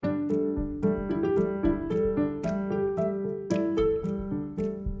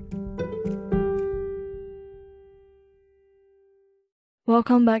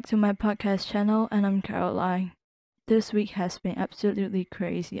Welcome back to my podcast channel, and I'm Caroline. This week has been absolutely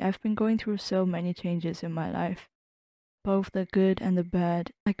crazy. I've been going through so many changes in my life, both the good and the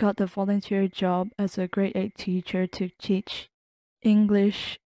bad. I got the volunteer job as a grade 8 teacher to teach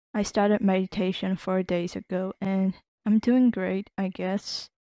English. I started meditation 4 days ago, and I'm doing great, I guess.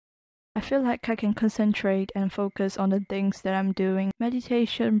 I feel like I can concentrate and focus on the things that I'm doing.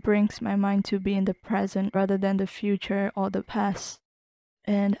 Meditation brings my mind to be in the present rather than the future or the past.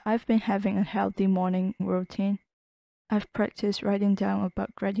 And I've been having a healthy morning routine. I've practiced writing down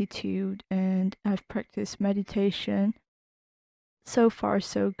about gratitude and I've practiced meditation. So far,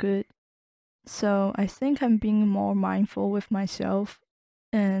 so good. So I think I'm being more mindful with myself,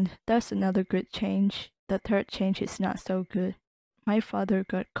 and that's another good change. The third change is not so good. My father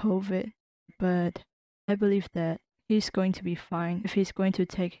got COVID, but I believe that he's going to be fine if he's going to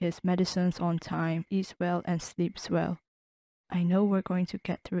take his medicines on time, eats well, and sleeps well. I know we're going to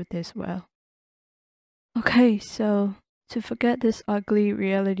get through this well. Okay, so to forget this ugly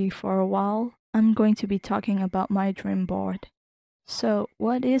reality for a while, I'm going to be talking about my dream board. So,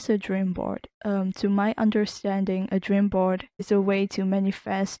 what is a dream board? To my understanding, a dream board is a way to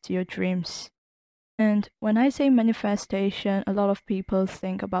manifest your dreams. And when I say manifestation, a lot of people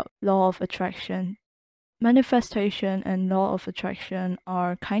think about law of attraction. Manifestation and law of attraction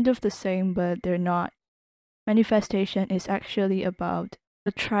are kind of the same, but they're not. Manifestation is actually about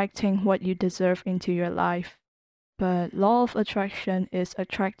attracting what you deserve into your life, but law of attraction is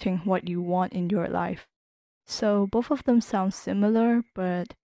attracting what you want in your life. So both of them sound similar,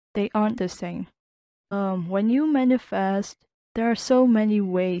 but they aren't the same. When you manifest, there are so many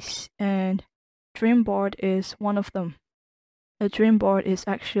ways, and dream board is one of them. A dream board is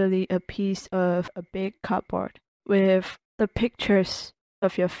actually a piece of a big cardboard with the pictures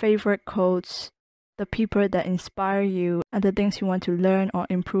of your favorite quotes, the people that inspire you, and the things you want to learn or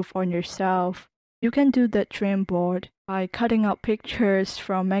improve on yourself. You can do that dream board by cutting out pictures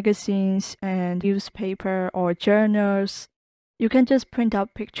from magazines and newspaper or journals. You can just print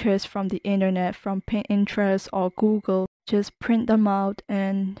out pictures from the internet, from Pinterest or Google. Just print them out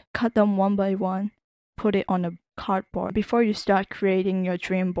and cut them one by one. Put it on a cardboard. Before you start creating your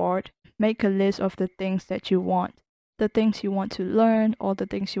dream board, make a list of the things that you want. The things you want to learn, or the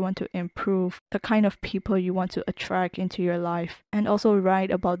things you want to improve, the kind of people you want to attract into your life, and also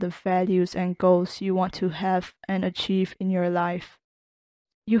write about the values and goals you want to have and achieve in your life.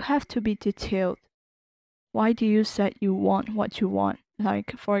 You have to be detailed. Why do you say you want what you want?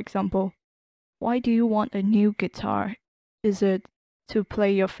 Like, for example, why do you want a new guitar? Is it to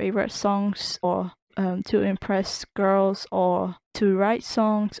play your favorite songs, or to impress girls, or to write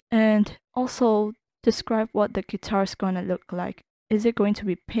songs? And also describe what the guitar is going to look like. Is it going to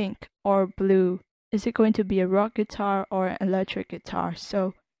be pink or blue? Is it going to be a rock guitar or an electric guitar?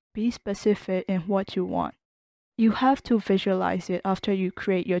 So be specific in what you want. You have to visualize it after you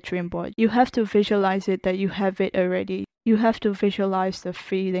create your dream board. You have to visualize it that you have it already. You have to visualize the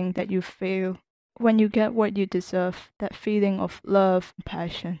feeling that you feel when you get what you deserve, that feeling of love and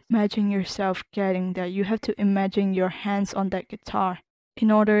passion. Imagine yourself getting that. You have to imagine your hands on that guitar in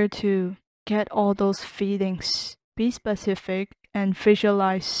order to get all those feelings. Be specific and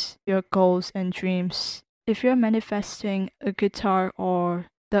visualize your goals and dreams. If you're manifesting a guitar or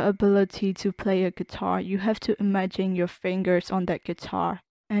the ability to play a guitar, you have to imagine your fingers on that guitar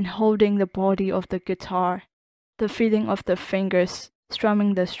and holding the body of the guitar, the feeling of the fingers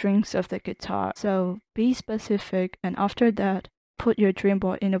strumming the strings of the guitar. So be specific, and after that, put your dream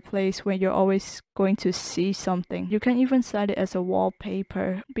board in a place where you're always going to see something. You can even set it as a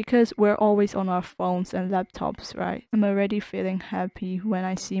wallpaper because we're always on our phones and laptops, right? I'm already feeling happy when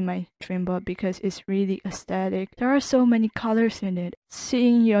I see my dream board because it's really aesthetic. There are so many colors in it.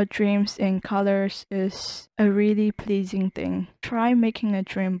 Seeing your dreams in colors is a really pleasing thing. Try making a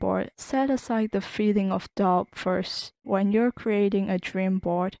dream board. Set aside the feeling of doubt first. When you're creating a dream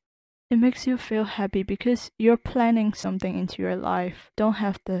board, it makes you feel happy because you're planning something into your life. Don't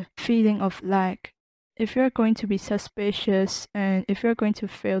have the feeling of lack. If you're going to be suspicious and if you're going to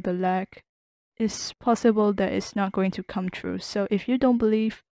feel the lack, it's possible that it's not going to come true. So if you don't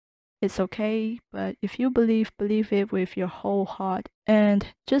believe, it's okay. But if you believe it with your whole heart. And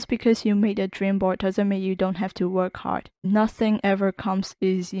just because you made a dream board doesn't mean you don't have to work hard. Nothing ever comes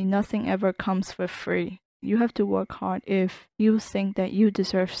easy. Nothing ever comes for free. You have to work hard if you think that you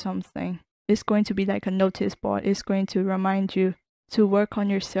deserve something. It's going to be like a notice board. It's going to remind you to work on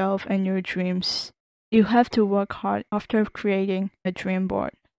yourself and your dreams. You have to work hard after creating a dream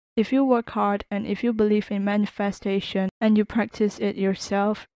board. If you work hard and if you believe in manifestation and you practice it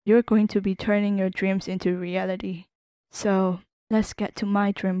yourself, you're going to be turning your dreams into reality. So let's get to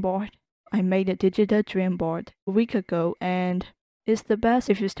my dream board. I made a digital dream board a week ago, and it's the best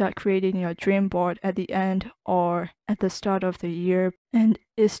if you start creating your dream board at the end or at the start of the year. And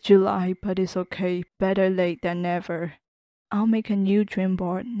it's July, but it's okay. Better late than never. I'll make a new dream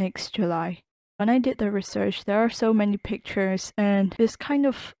board next July. When I did the research, there are so many pictures and it's kind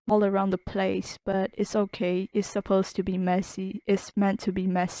of all around the place, but it's okay. It's supposed to be messy. It's meant to be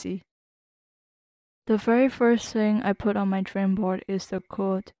messy. The very first thing I put on my dream board is the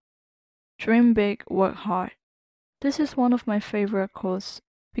quote, "Dream big, work hard." This is one of my favorite quotes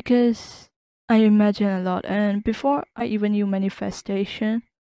because I imagine a lot, and before I even knew manifestation,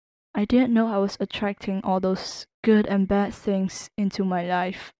 I didn't know I was attracting all those good and bad things into my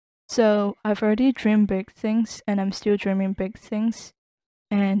life. So I've already dreamed big things and I'm still dreaming big things,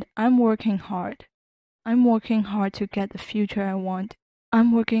 and I'm working hard. I'm working hard to get the future I want.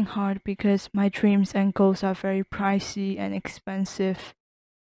 I'm working hard because my dreams and goals are very pricey and expensive.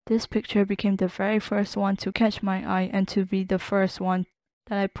 This picture became the very first one to catch my eye and to be the first one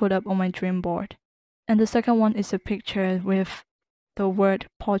that I put up on my dream board. And the second one is a picture with the word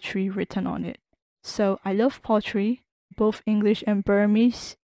pottery written on it. So I love pottery, both English and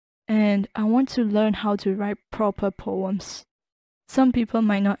Burmese, and I want to learn how to write proper poems. Some people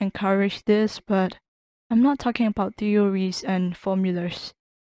might not encourage this, but I'm not talking about theories and formulas.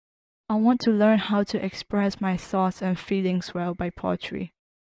 I want to learn how to express my thoughts and feelings well by pottery.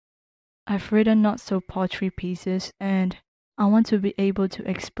 I've written not so pottery pieces, and I want to be able to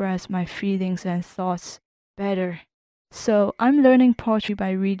express my feelings and thoughts better. So I'm learning pottery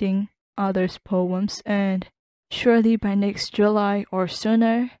by reading others' poems, and surely by next July or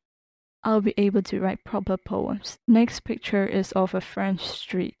sooner, I'll be able to write proper poems. Next picture is of a French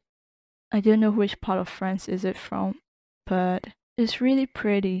street. I don't know which part of France is it from, but it's really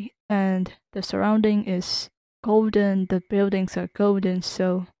pretty and the surrounding is golden, the buildings are golden,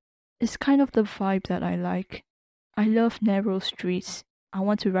 so it's kind of the vibe that I like. I love narrow streets. I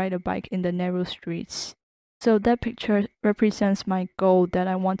want to ride a bike in the narrow streets. So that picture represents my goal that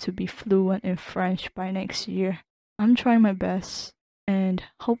I want to be fluent in French by next year. I'm trying my best, and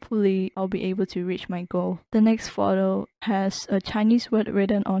hopefully I'll be able to reach my goal. The next photo has a Chinese word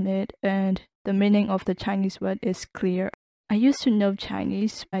written on it, and the meaning of the Chinese word is clear. I used to know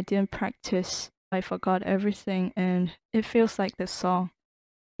Chinese, I didn't practice. I forgot everything, and it feels like the song.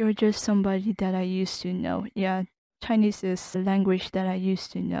 You're just somebody that I used to know. Yeah, Chinese is the language that I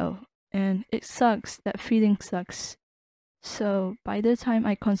used to know, and it sucks. That feeling sucks. So by the time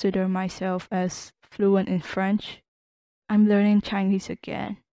I consider myself as fluent in French, I'm learning Chinese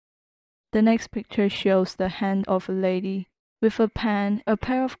again. The next picture shows the hand of a lady with a pen, a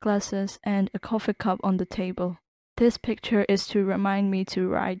pair of glasses, and a coffee cup on the table. This picture is to remind me to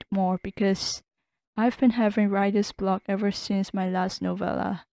write more because I've been having writer's block ever since my last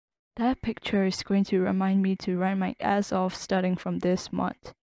novella. That picture is going to remind me to write my ass off starting from this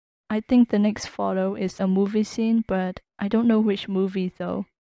month. I think the next photo is a movie scene, but I don't know which movie though.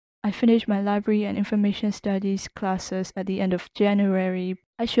 I finished my library and information studies classes at the end of January.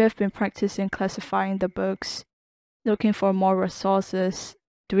 I should have been practicing classifying the books, looking for more resources,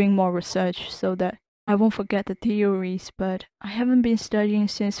 doing more research so that I won't forget the theories, but I haven't been studying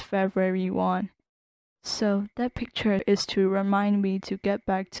since February 1. So that picture is to remind me to get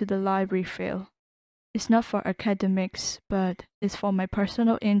back to the library feel. It's not for academics, but it's for my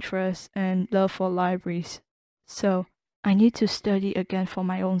personal interest and love for libraries. So I need to study again for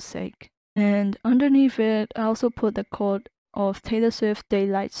my own sake. And underneath it, I also put the quote of Taylor Swift's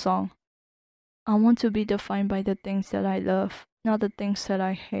Daylight song. I want to be defined by the things that I love, not the things that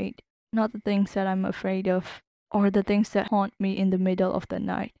I hate, not the things that I'm afraid of, or the things that haunt me in the middle of the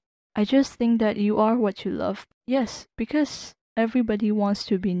night. I just think that you are what you love. Yes, because everybody wants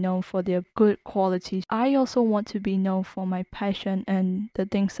to be known for their good qualities. I also want to be known for my passion and the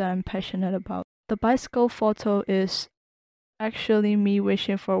things that I'm passionate about. The bicycle photo is actually me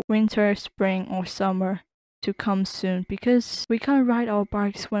wishing for winter, spring, or summer to come soon because we can't ride our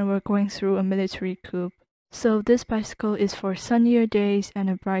bikes when we're going through a military coup. So this bicycle is for sunnier days and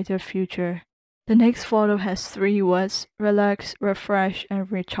a brighter future. The next photo has 3 words: relax, refresh, and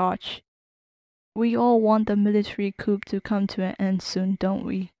recharge. We all want the military coup to come to an end soon, don't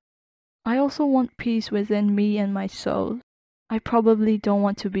we? I also want peace within me and my soul. I probably don't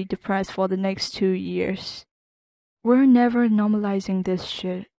want to be depressed for the next 2 years. We're never normalizing this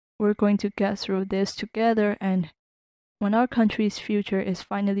shit. We're going to get through this together, and when our country's future is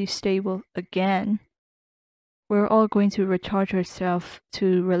finally stable again, we're all going to recharge ourselves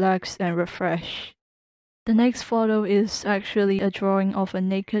to relax and refresh. The next photo is actually a drawing of a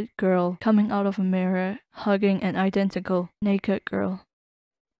naked girl coming out of a mirror, hugging an identical naked girl,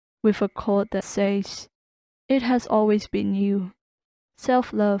 with a quote that says, "It has always been you.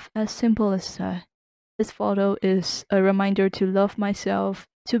 Self-love, as simple as that." This photo is a reminder to love myself,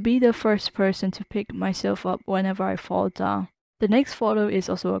 to be the first person to pick myself up whenever I fall down. The next photo is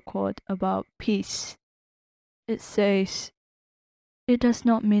also a quote about peace. It says, "It does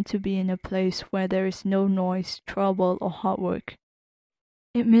not mean to be in a place where there is no noise, trouble, or hard work.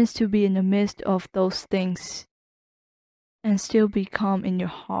 It means to be in the midst of those things and still be calm in your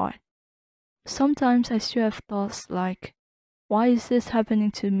heart." Sometimes I still have thoughts like, why is this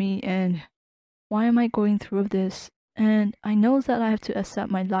happening to me, and why am I going through this? And I know that I have to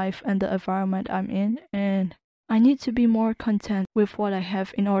accept my life and the environment I'm in, and I need to be more content with what I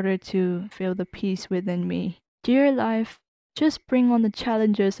have in order to feel the peace within me. Dear life, just bring on the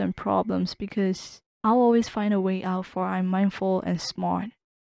challenges and problems, because I'll always find a way out, for I'm mindful and smart.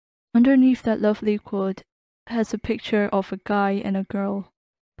 Underneath that lovely quote has a picture of a guy and a girl,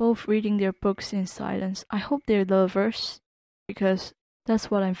 both reading their books in silence. I hope they're lovers, because that's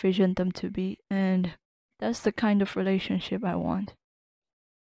what I envisioned them to be, and that's the kind of relationship I want.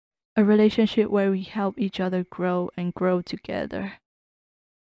 A relationship where we help each other grow and grow together.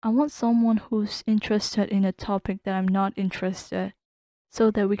 I want someone who's interested in a topic that I'm not interested,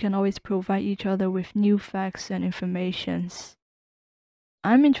 so that we can always provide each other with new facts and informations.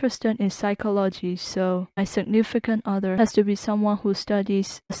 I'm interested in psychology, so my significant other has to be someone who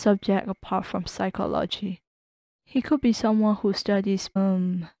studies a subject apart from psychology. He could be someone who studies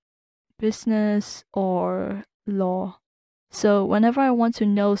business or law. So whenever I want to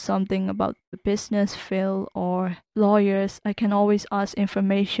know something about the business field or lawyers, I can always ask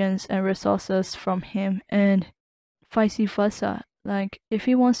information and resources from him, and vice versa. Like, if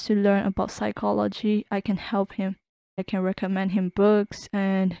he wants to learn about psychology, I can help him. I can recommend him books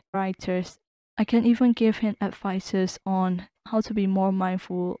and writers. I can even give him advices on how to be more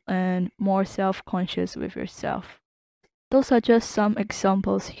mindful and more self-conscious with yourself. Those are just some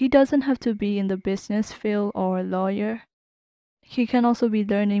examples. He doesn't have to be in the business field or a lawyer. He can also be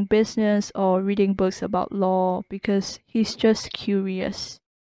learning business or reading books about law because he's just curious.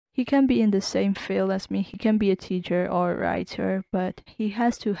 He can be in the same field as me. He can be a teacher or a writer, but he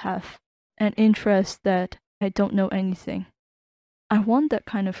has to have an interest that I don't know anything. I want that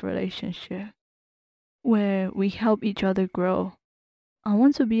kind of relationship where we help each other grow. I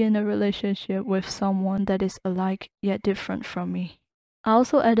want to be in a relationship with someone that is alike yet different from me. I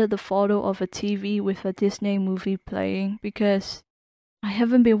also added the photo of a TV with a Disney movie playing because I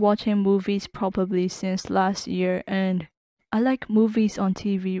haven't been watching movies probably since last year, and I like movies on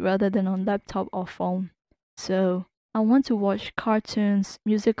TV rather than on laptop or phone. So I want to watch cartoons,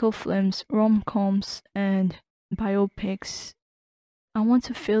 musical films, rom-coms, and biopics. I want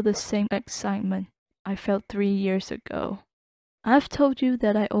to feel the same excitement I felt 3 years ago. I've told you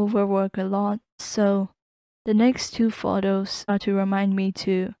that I overwork a lot, so the next two photos are to remind me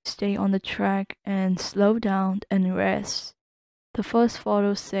to stay on the track and slow down and rest. The first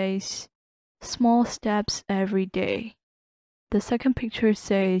photo says, "Small steps every day." The second picture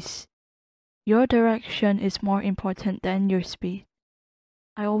says, "Your direction is more important than your speed."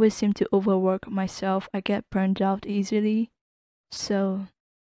 I always seem to overwork myself. I get burned out easily. So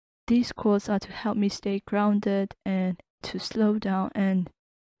these quotes are to help me stay grounded and to slow down and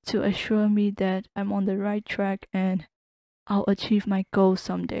to assure me that I'm on the right track and I'll achieve my goal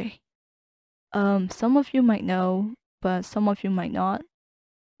someday. Some of you might know, but some of you might not.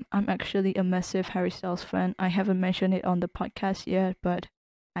 I'm actually a massive Harry Styles fan. I haven't mentioned it on the podcast yet, but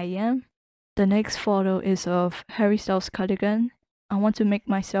I am. The next photo is of Harry Styles cardigan. I want to make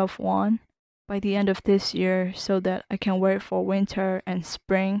myself one by the end of this year so that I can wear it for winter and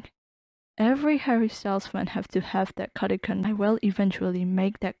spring. Every Harry Styles fan have to have that cardigan. I will eventually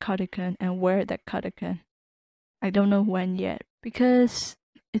make that cardigan and wear that cardigan. I don't know when yet, because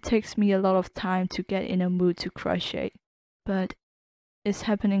it takes me a lot of time to get in a mood to crochet, but it's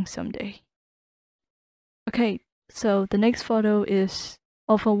happening someday. Okay, so the next photo is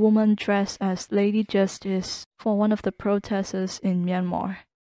of a woman dressed as Lady Justice for one of the protesters in Myanmar.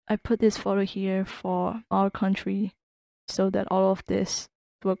 I put this photo here for our country so that all of this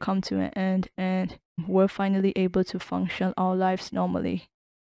will come to an end and we're finally able to function our lives normally.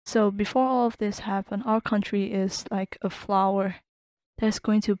 So before all of this happened, our country is like a flower that's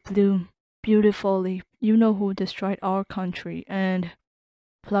going to bloom beautifully. You know who destroyed our country and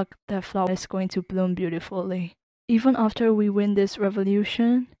pluck that flower that's going to bloom beautifully. Even after we win this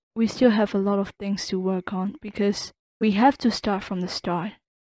revolution, we still have a lot of things to work on because we have to start from the start.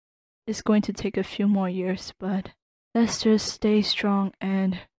 it's going to take a few more years, but let's just stay strong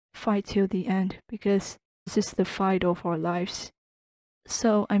and fight till the end, because this is the fight of our lives.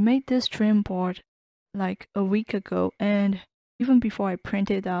 So I made this dream board like a week ago, and even before I print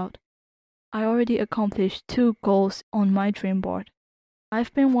it out, I already accomplished 2 goals on my dream board.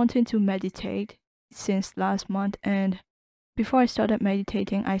 I've been wanting to meditate since last month, and before I started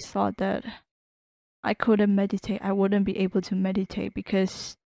meditating, I thought that I couldn't meditate. I wouldn't be able to meditate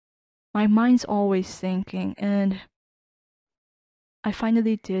because my mind's always thinking, and I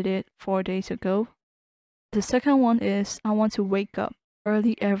finally did it 4 days ago. The second one is I want to wake up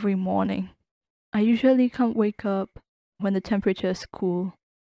early every morning. I usually can't wake up when the temperature is cool.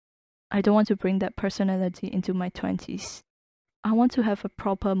 I don't want to bring that personality into my 20s. I want to have a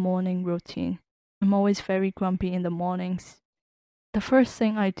proper morning routine. I'm always very grumpy in the mornings. The first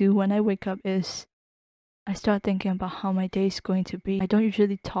thing I do when I wake up is I start thinking about how my day is going to be. I don't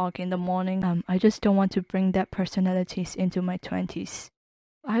usually talk in the morning. I just don't want to bring that personalities into my 20s.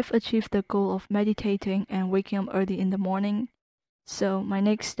 I've achieved the goal of meditating and waking up early in the morning. So my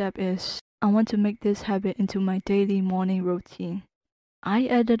next step is I want to make this habit into my daily morning routine. I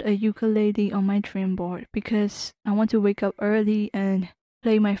added a ukulele on my dream board because I want to wake up early and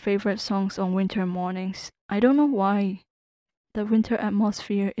play my favorite songs on winter mornings. I don't know why. The winter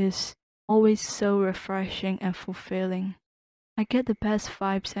atmosphere is always so refreshing and fulfilling. I get the best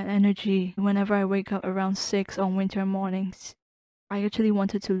vibes and energy whenever I wake up around 6 on winter mornings. I actually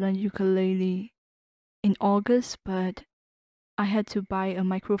wanted to learn ukulele in August, but I had to buy a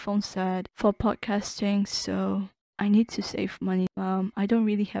microphone set for podcasting, so I need to save money. I don't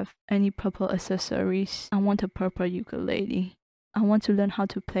really have any proper accessories. I want a proper ukulele. I want to learn how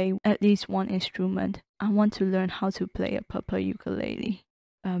to play at least one instrument. I want to learn how to play a proper ukulele.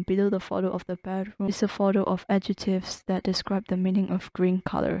 Below the photo of the bedroom is a photo of adjectives that describe the meaning of green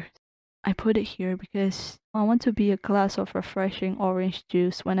color. I put it here because I want to be a glass of refreshing orange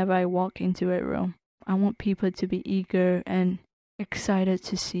juice whenever I walk into a room. I want people to be eager and excited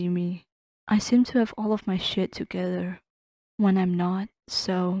to see me. I seem to have all of my shit together when I'm not,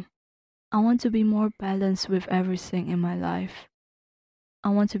 so I want to be more balanced with everything in my life. I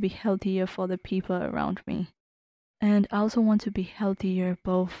want to be healthier for the people around me. And I also want to be healthier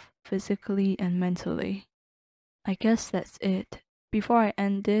both physically and mentally. I guess that's it. Before I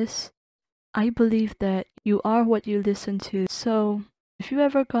end this, I believe that you are what you listen to. So if you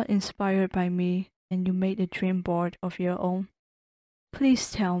ever got inspired by me and you made a dream board of your own,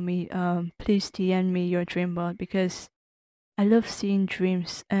 please tell me, please DM me your dream board, because I love seeing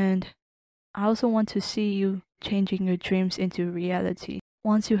dreams, and I also want to see you changing your dreams into reality.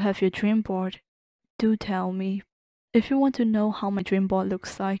 Once you have your dream board, do tell me. If you want to know how my dream board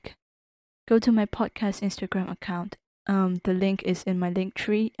looks like, go to my podcast Instagram account. The link is in my link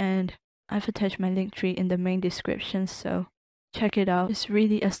tree, and I've attached my link tree in the main description, so check it out. It's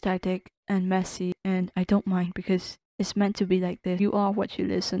really aesthetic and messy, and I don't mind because it's meant to be like this. You are what you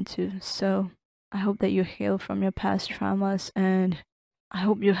listen to, so I hope that you heal from your past traumas, and I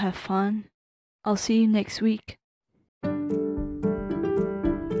hope you have fun. I'll see you next week.